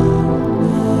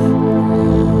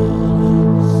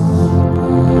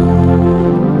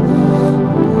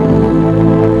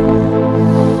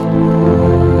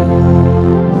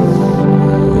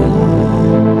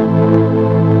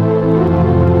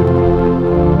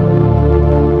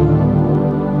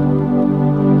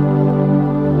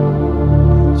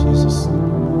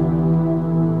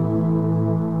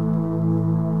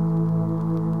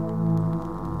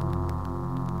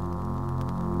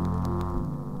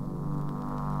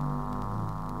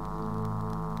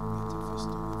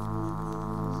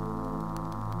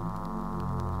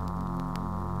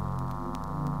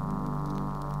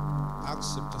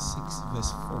 Acts chapter 6,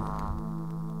 verse 4.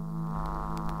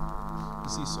 You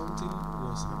see, something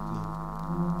was happening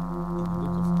in the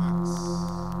book of Acts.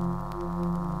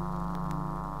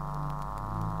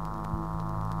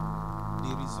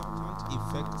 The resultant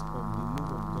effect of the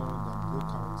move of God that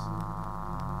broke out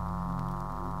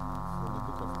from the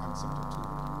book of Acts chapter 2.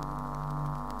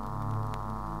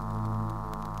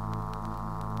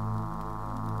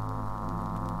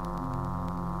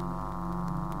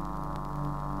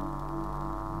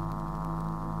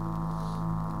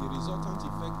 Resultant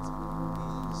effect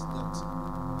is that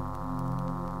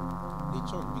the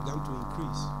church began to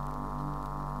increase.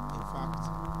 In fact,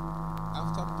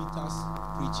 after Peter's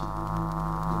preaching,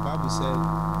 the Bible said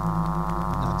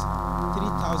that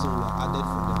 3,000 were added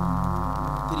for them.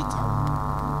 3,000.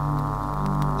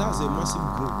 That's a massive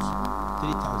growth.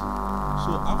 3,000.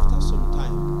 So after some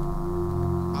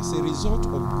time, as a result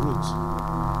of growth,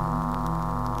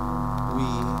 we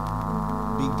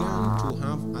began to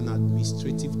have an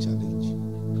administrative challenge.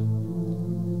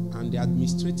 And the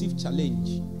administrative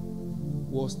challenge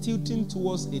was tilting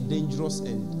towards a dangerous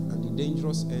end. And the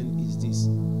dangerous end is this,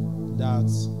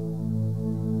 that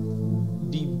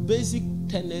the basic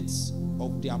tenets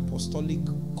of the apostolic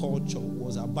culture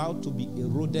was about to be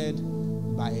eroded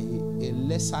by a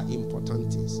lesser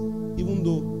important things. Even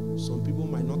though some people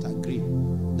might not agree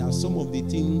that some of the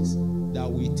things that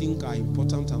we think are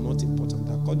important are not important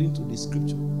according to the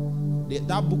scripture.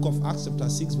 That book of Acts chapter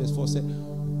 6 verse 4 said,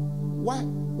 why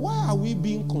are we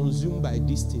being consumed by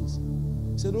these things?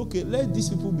 He said, okay, let these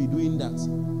people be doing that.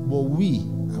 But we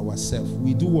ourselves,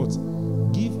 we do what?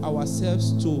 Give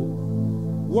ourselves to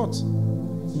what?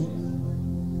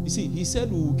 You see, he said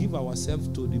we will give ourselves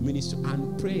to the ministry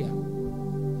and prayer.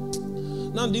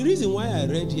 Now, the reason why I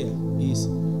read here is,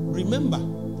 remember,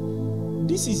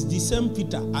 this is the same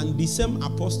Peter and the same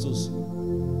apostles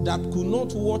that could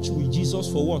not watch with Jesus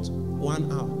for what?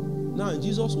 1 hour. Now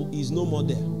Jesus is no more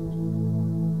there.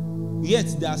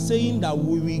 Yet they are saying that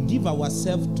we will give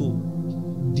ourselves to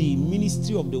the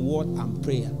ministry of the word and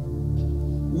prayer.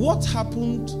 What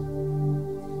happened?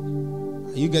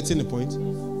 Are you getting the point?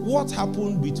 What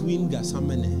happened between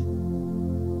Gethsemane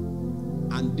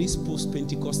and this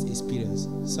post-Pentecost experience?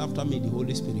 It's after me, the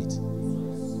Holy Spirit.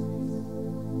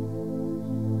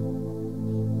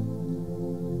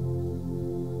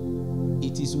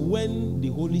 It is when the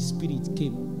Holy Spirit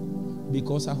came.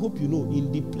 Because I hope you know,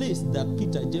 in the place that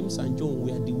Peter, James, and John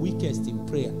were the weakest in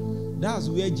prayer, that's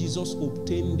where Jesus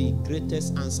obtained the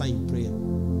greatest answer in prayer.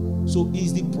 So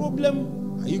is the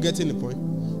problem, are you getting the point?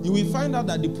 You will find out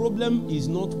that the problem is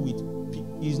not with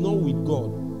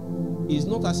God. It's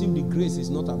not as if the grace is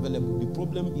not available. The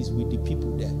problem is with the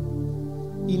people there.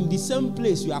 In the same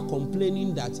place you are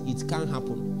complaining that it can't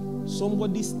happen,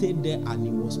 somebody stayed there and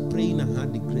he was praying and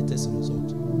had the greatest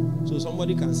result. So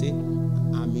somebody can say,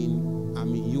 I'm in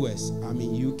US, I'm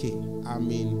in UK, I'm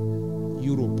in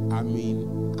Europe, I'm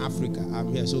in Africa,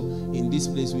 I'm here. So in this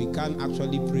place we can't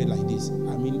actually pray like this.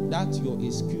 I mean, that your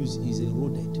excuse is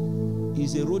eroded.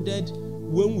 It's eroded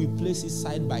when we place it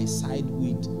side by side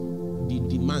with the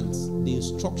demands, the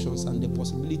instructions, and the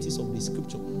possibilities of the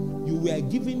scripture. You were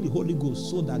given the Holy Ghost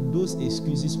so that those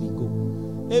excuses will go.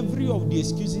 Every of the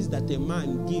excuses that a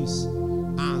man gives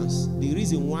as the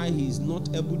reason why he is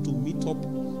not able to meet up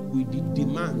with the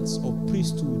demands of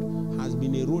priesthood has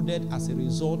been eroded as a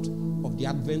result of the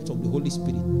advent of the Holy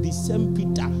Spirit. The same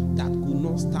Peter that could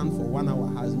not stand for 1 hour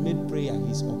has made prayer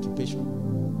his occupation.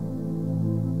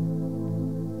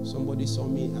 Somebody saw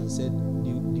me and said,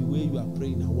 the way you are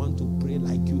praying, I want to pray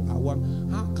like you.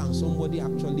 How can somebody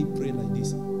actually pray like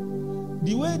this?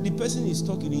 The way the person is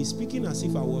talking, he's speaking as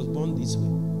if I was born this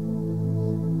way.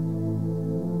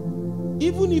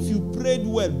 Even if you prayed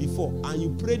well before and you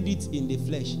prayed it in the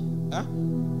flesh,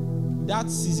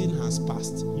 that season has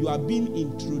passed. You are being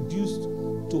introduced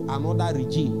to another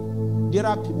regime. There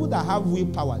are people that have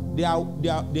willpower. They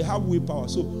have willpower,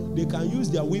 so they can use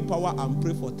their willpower and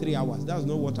pray for 3 hours. That's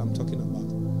not what I'm talking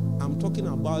about. I'm talking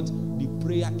about the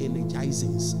prayer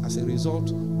energizings as a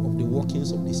result of the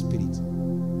workings of the Spirit.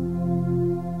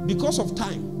 Because of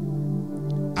time,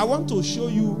 I want to show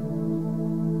you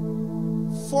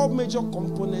 4 major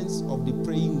components of the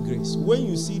praying grace. When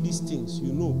you see these things,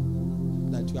 you know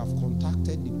that you have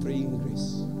contacted the praying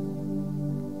grace.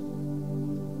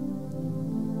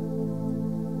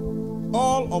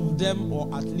 All of them,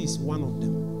 or at least one of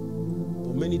them,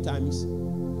 but many times,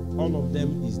 all of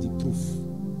them is the proof.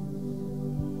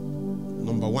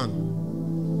 Number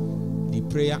 1, the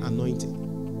prayer anointing.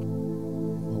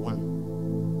 Number 1,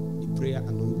 the prayer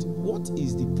anointing. What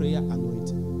is the prayer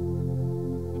anointing?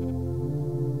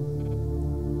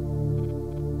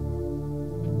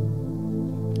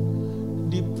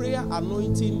 The prayer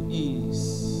anointing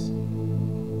is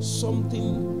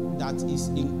something that is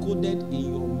encoded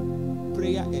in your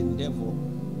prayer endeavor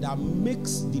that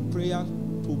makes the prayer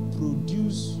to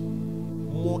produce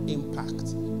more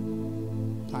impact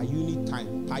per unit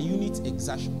time, per unit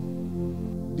exertion.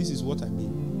 This is what I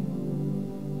mean.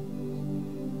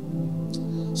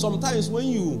 Sometimes when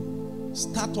you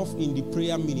start off in the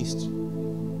prayer ministry,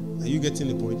 are you getting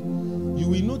the point? You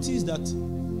will notice that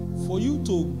for you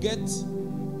to get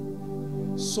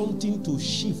something to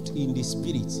shift in the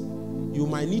spirit, you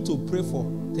might need to pray for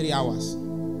 3 hours.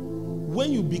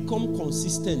 When you become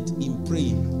consistent in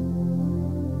praying,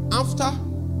 after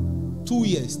 2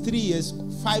 years, 3 years,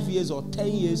 5 years, or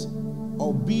 10 years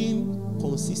of being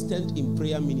consistent in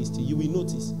prayer ministry, you will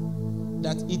notice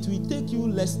that it will take you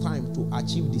less time to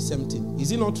achieve the same thing.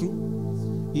 Is it not true?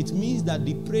 It means that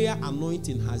the prayer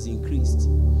anointing has increased.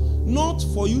 Not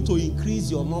for you to increase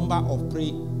your number of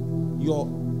prayer, your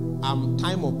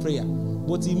time of prayer,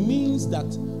 but it means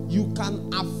that you can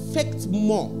affect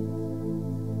more.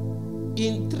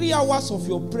 In 3 hours of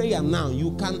your prayer now,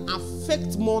 you can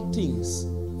affect more things.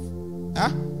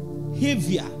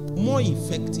 Heavier, more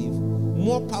effective,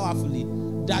 more powerfully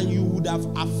than you would have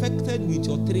affected with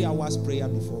your 3 hours prayer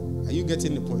before. Are you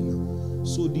getting the point now?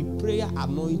 So the prayer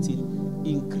anointing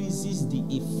increases the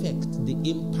effect, the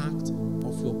impact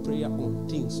of your prayer on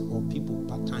things or people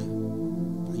per time,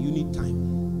 per unit time.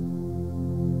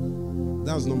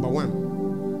 That's number 1.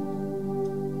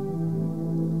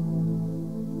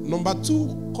 Number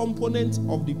 2 component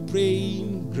of the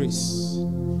praying grace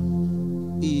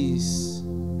is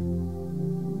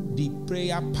the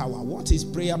prayer power. What is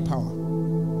prayer power?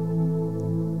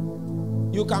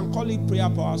 You can call it prayer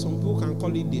power. Some people can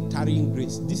call it the tarrying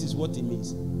grace. This is what it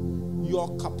means.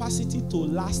 Your capacity to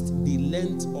last the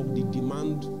length of the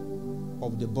demand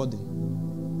of the body.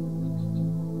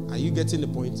 Are you getting the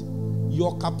point?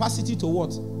 Your capacity to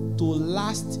what? To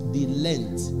last the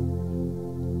length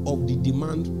of the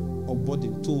demand of body.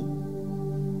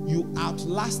 You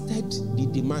outlasted the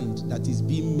demand that is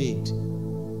being made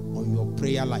on your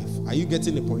prayer life. Are you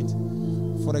getting the point?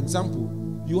 For example,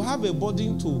 you have a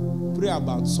burden to pray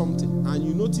about something, and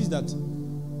you notice that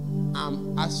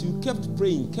as you kept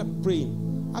praying,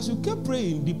 as you kept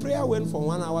praying, the prayer went from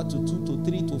 1 hour to 2 to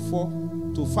 3 to 4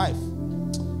 to 5,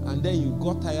 and then you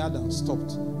got tired and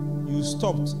stopped. You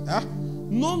stopped.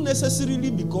 Not necessarily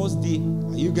because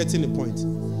are you getting the point?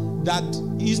 That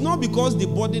is not because the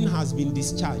burden has been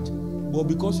discharged, but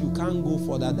because you can't go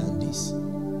further than this.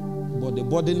 But the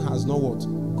burden has not what?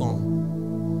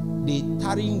 Gone. The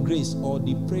tarrying grace or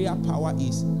the prayer power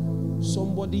is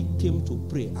somebody came to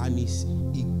pray and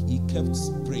he kept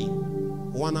praying.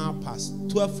 1 hour passed,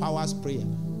 12 hours prayer,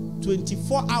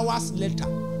 24 hours later,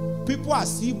 people are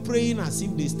still praying as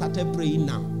if they started praying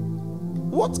now.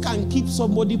 What can keep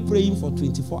somebody praying for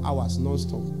 24 hours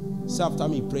non-stop? Say after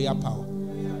me, prayer power.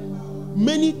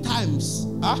 Many times,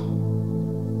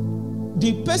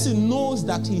 the person knows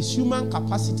that his human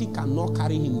capacity cannot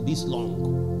carry him this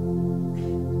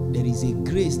long. There is a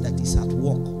grace that is at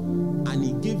work, and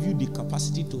he gave you the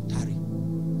capacity to tarry.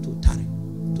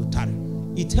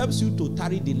 It helps you to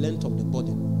tarry the length of the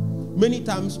burden. Many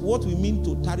times, what we mean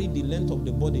to tarry the length of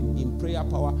the burden in prayer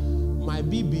power might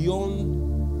be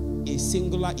beyond a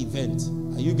singular event.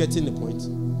 Are you getting the point?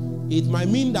 It might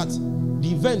mean that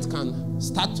the event can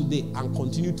start today and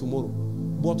continue tomorrow.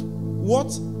 But what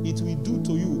it will do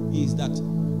to you is that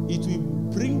it will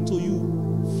bring to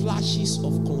you flashes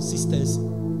of consistency.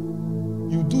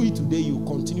 You do it today, you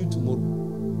continue tomorrow.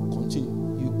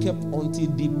 Continue. You kept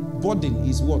until the burden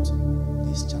is what?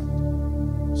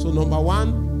 Discharged. So number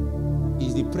 1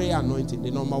 is the prayer anointing.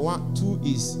 The number 2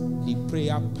 is the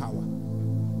prayer power.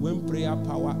 When prayer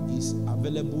power is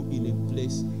available in a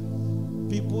place,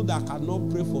 people that cannot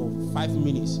pray for 5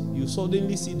 minutes, you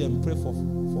suddenly see them pray for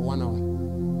 1 hour.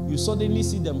 You suddenly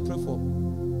see them pray for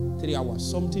 3 hours.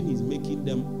 Something is making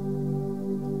them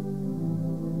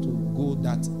to go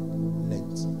that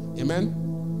length. Amen.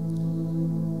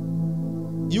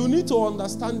 You need to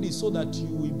understand this so that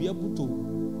you will be able to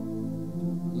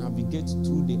navigate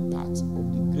through the path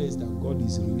of the grace that God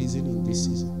is releasing in this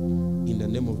season. In the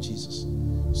name of Jesus.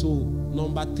 So,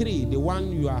 number 3, the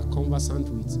one you are conversant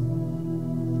with,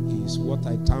 is what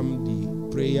I term the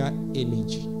prayer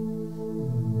energy.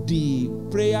 The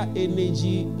prayer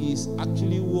energy is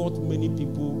actually what many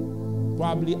people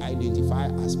probably identify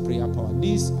as prayer power.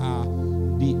 These are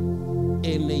the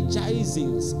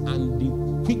energizings and the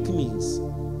quickenings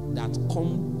that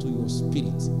come to your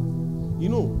spirit. You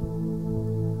know,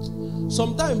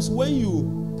 sometimes when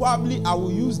you probably, I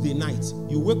will use the night,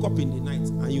 you wake up in the night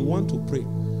and you want to pray,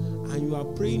 and you are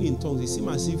praying in tongues. It seems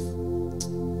as if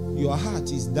your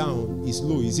heart is down, is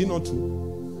low. Is it not true?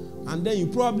 And then you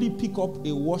probably pick up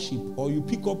a worship, or you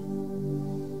pick up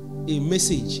a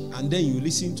message, and then you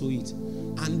listen to it.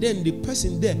 And then the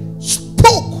person there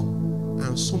spoke,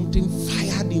 and something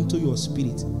fired into your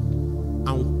spirit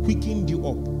and quickened you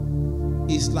up.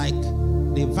 It's like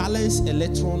the valence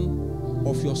electron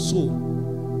of your soul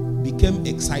became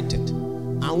excited.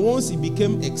 And once it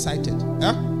became excited,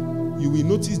 you will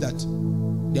notice that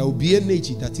there will be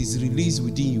energy that is released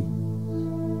within you.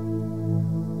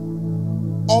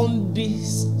 On the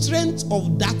strength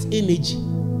of that energy,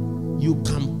 you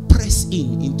can press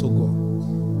into God.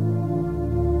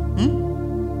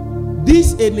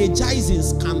 These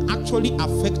energizings can actually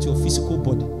affect your physical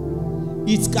body.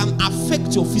 It can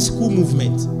affect your physical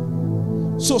movement.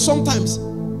 So sometimes,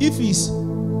 if it's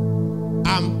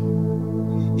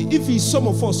some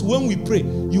of us, when we pray,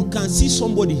 you can see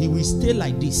somebody, he will stay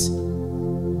like this.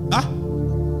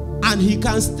 And he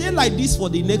can stay like this for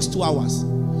the next 2 hours.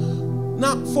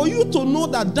 Now, for you to know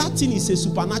that that thing is a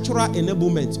supernatural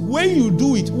enablement, when you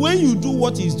do it, when you do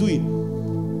what he's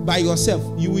doing by yourself,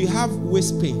 you will have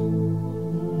waist pain.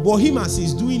 But him, as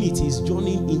he's doing it, he's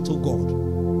journeying into God.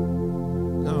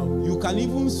 Now, you can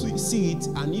even see it,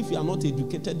 and if you are not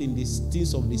educated in the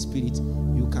things of the Spirit,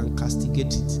 you can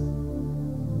castigate it.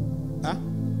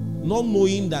 Not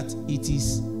knowing that it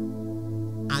is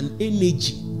an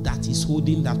energy that is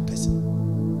holding that person.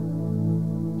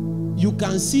 You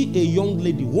can see a young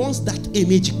lady, once that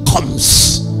energy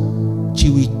comes, she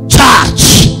will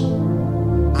charge,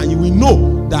 and you will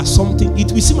know that something,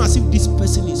 it will seem as if this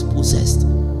person is possessed.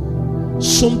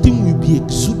 Something will be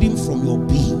exuding from your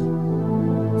being.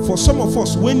 For some of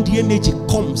us, when the energy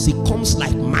comes, it comes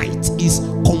like might. It's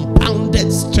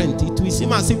compounded strength. It will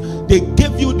seem as if they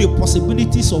gave you the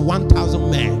possibilities of 1,000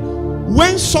 men.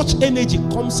 When such energy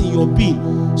comes in your being,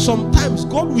 sometimes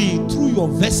God will, through your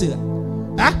vessel,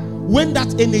 when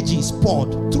that energy is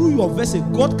poured through your vessel,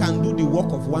 God can do the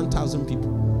work of 1,000 people.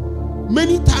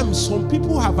 Many times, some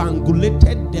people have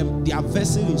angulated their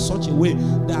vessel in such a way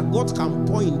that God can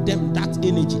pour in them that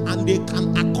energy, and they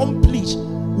can accomplish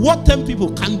what 10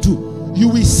 people can do. You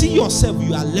will see yourself,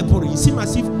 you are laboring. You seem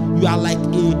as if you are like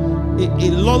a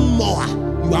lawnmower.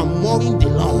 You are mowing the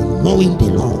lawn, mowing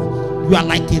the lawn. You are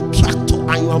like a tractor,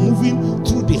 and you are moving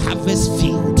through the harvest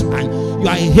field, and you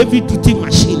are a heavy-duty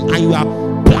machine, and you are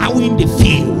plowing the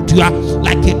field. You are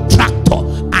like a tractor,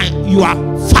 and you are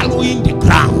following the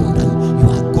ground, and you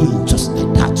are going just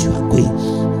like that. You are going.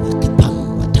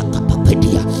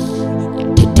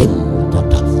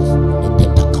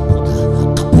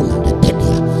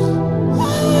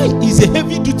 He's a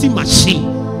heavy-duty machine.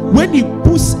 When he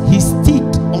puts his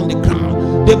teeth on the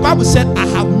ground, the Bible said, I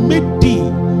have made thee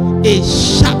a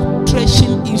sharp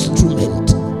threshing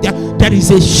instrument. There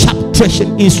is a sharp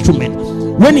threshing instrument.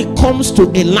 When it comes to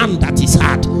a land that is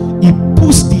hard, he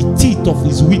puts the teeth of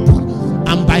his whip,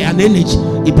 and by an energy,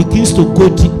 it begins to go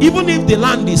deep. Even if the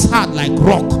land is hard like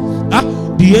rock,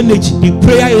 the energy, the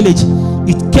prayer energy,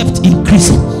 it kept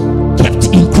increasing, kept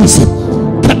increasing,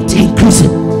 kept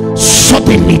increasing.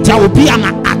 Suddenly, there will be an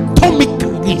atomic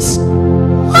release.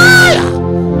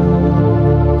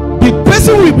 The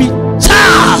person will be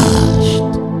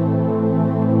charged.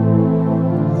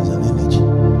 It's an energy.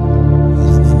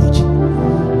 It's an energy.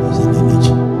 It's an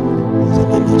energy. It's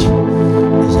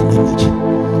an energy.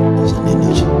 It's an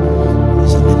energy.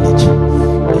 It's an energy. It's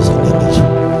an energy.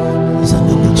 It's an energy. It's an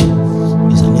energy.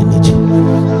 It's an energy.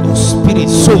 Your spirit,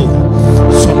 soul,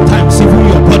 sometimes even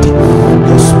your body.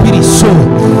 Your spirit, soul,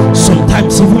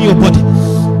 sometimes even your body.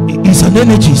 It's an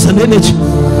energy. It's an energy.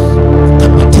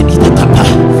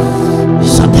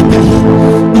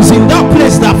 It's in that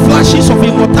place that flashes of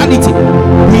immortality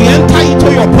will enter into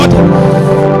your body.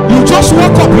 You just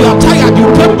woke up, you are tired, you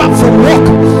came back from work,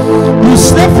 you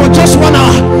slept for just 1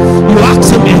 hour, you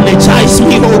ask him, energize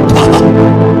me, oh God.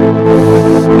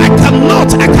 I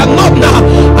cannot now.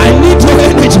 I need your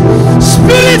energy.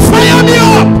 Spirit, fire me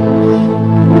up.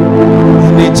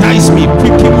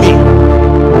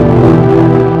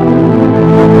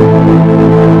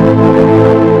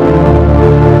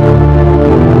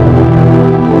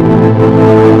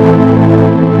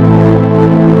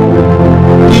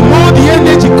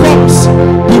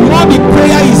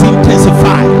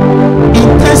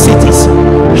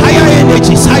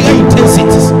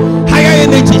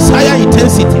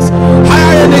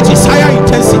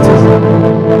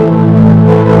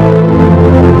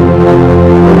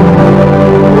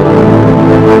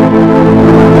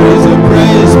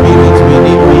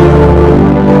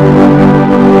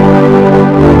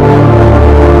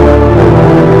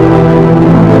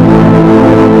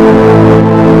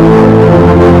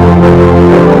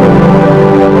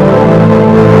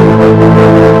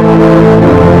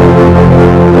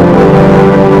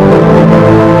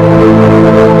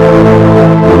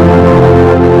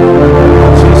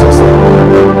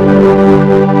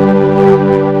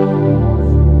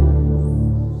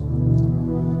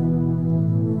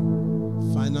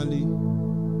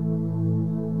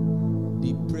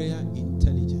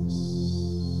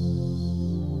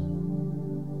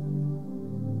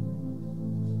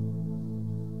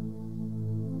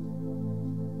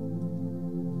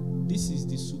 This is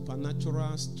the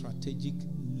supernatural strategic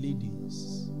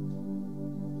leadings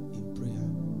in prayer.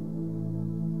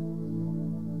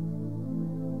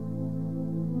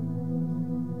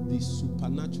 The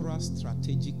supernatural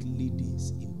strategic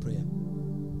leadings in prayer.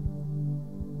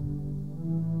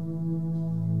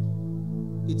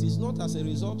 It is not as a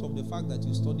result of the fact that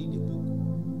you studied the book.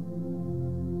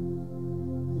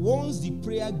 Once the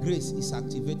prayer grace is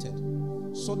activated,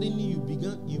 suddenly you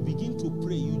begin to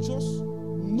pray. You just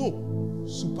know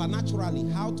supernaturally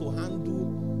how to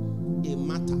handle a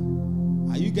matter.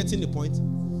 Are you getting the point?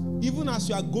 Even as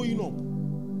you are going up,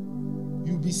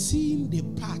 you'll be seeing the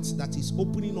path that is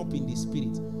opening up in the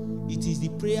spirit. It is the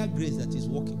prayer grace that is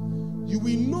working. You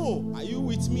will know, are you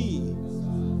with me,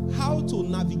 how to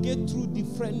navigate through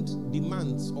different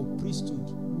demands of priesthood,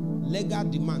 legal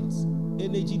demands,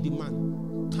 energy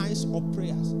demand, kinds of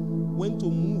prayers, when to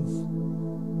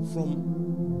move from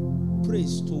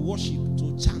praise to worship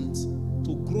to chant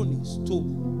to groanings to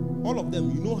all of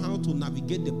them. You know how to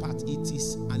navigate the path. It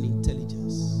is an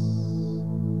intelligence.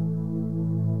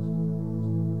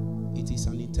 It is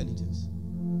an intelligence.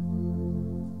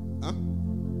 Huh?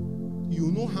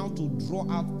 You know how to draw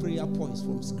out prayer points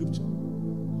from scripture.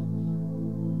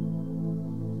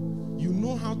 You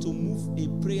know how to move a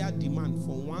prayer demand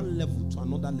from one level to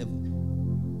another level.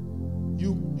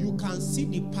 You can see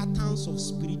the patterns of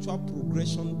spiritual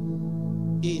progression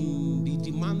in the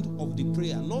demand of the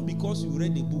prayer, not because you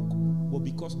read a book, but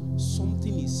because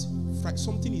something is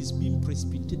being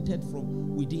precipitated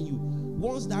from within you.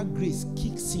 Once that grace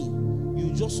kicks in,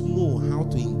 you just know how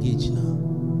to engage now.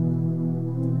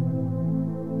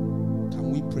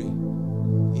 Can we pray?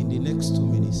 In the next 2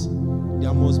 minutes,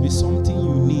 there must be something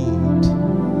you need.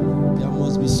 There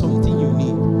must be something you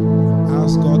need.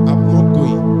 Ask God, I'm not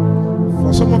going.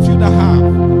 For some of you that have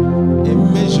a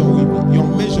measure, your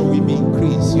measure